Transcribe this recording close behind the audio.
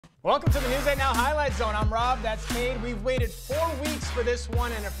Welcome to the News 8 Now Highlight Zone. I'm Rob, that's Cade. We've waited 4 weeks for this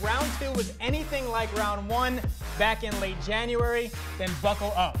one, and if round 2 was anything like round 1 back in late January, then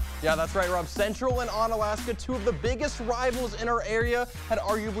buckle up. Yeah, that's right, Rob. Central and Onalaska, two of the biggest rivals in our area, had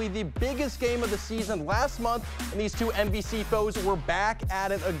arguably the biggest game of the season last month, and these two MVC foes were back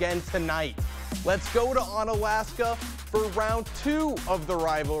at it again tonight. Let's go to Onalaska for round 2 of the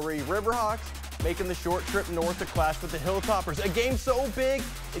rivalry. Riverhawks making the short trip north to clash with the Hilltoppers. A game so big,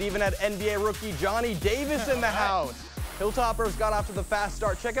 it even had NBA rookie Johnny Davis in the house. Hilltoppers got off to the fast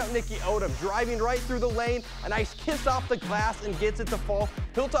start. Check out Nicky Odom driving right through the lane. A nice kiss off the glass and gets it to fall.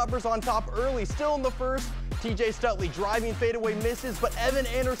 Hilltoppers on top early, still in the first. TJ Stutley driving fadeaway misses, but Evan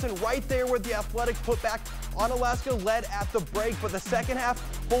Anderson right there with the athletic putback. Onalaska led at the break, but the second half,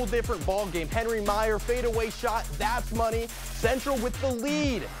 whole different ball game. Henry Meyer fadeaway shot, that's money. Central with the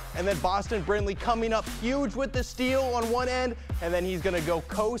lead. And then Boston Brindley coming up huge with the steal on one end, and then he's gonna go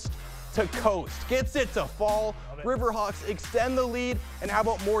coast to coast. Gets it to fall. Riverhawks extend the lead, and how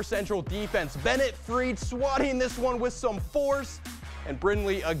about more Central defense? Bennett Freed swatting this one with some force, and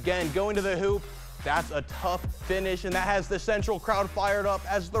Brindley again going to the hoop. That's a tough finish, and that has the Central crowd fired up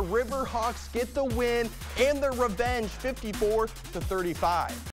as the Riverhawks get the win and their revenge, 54-35.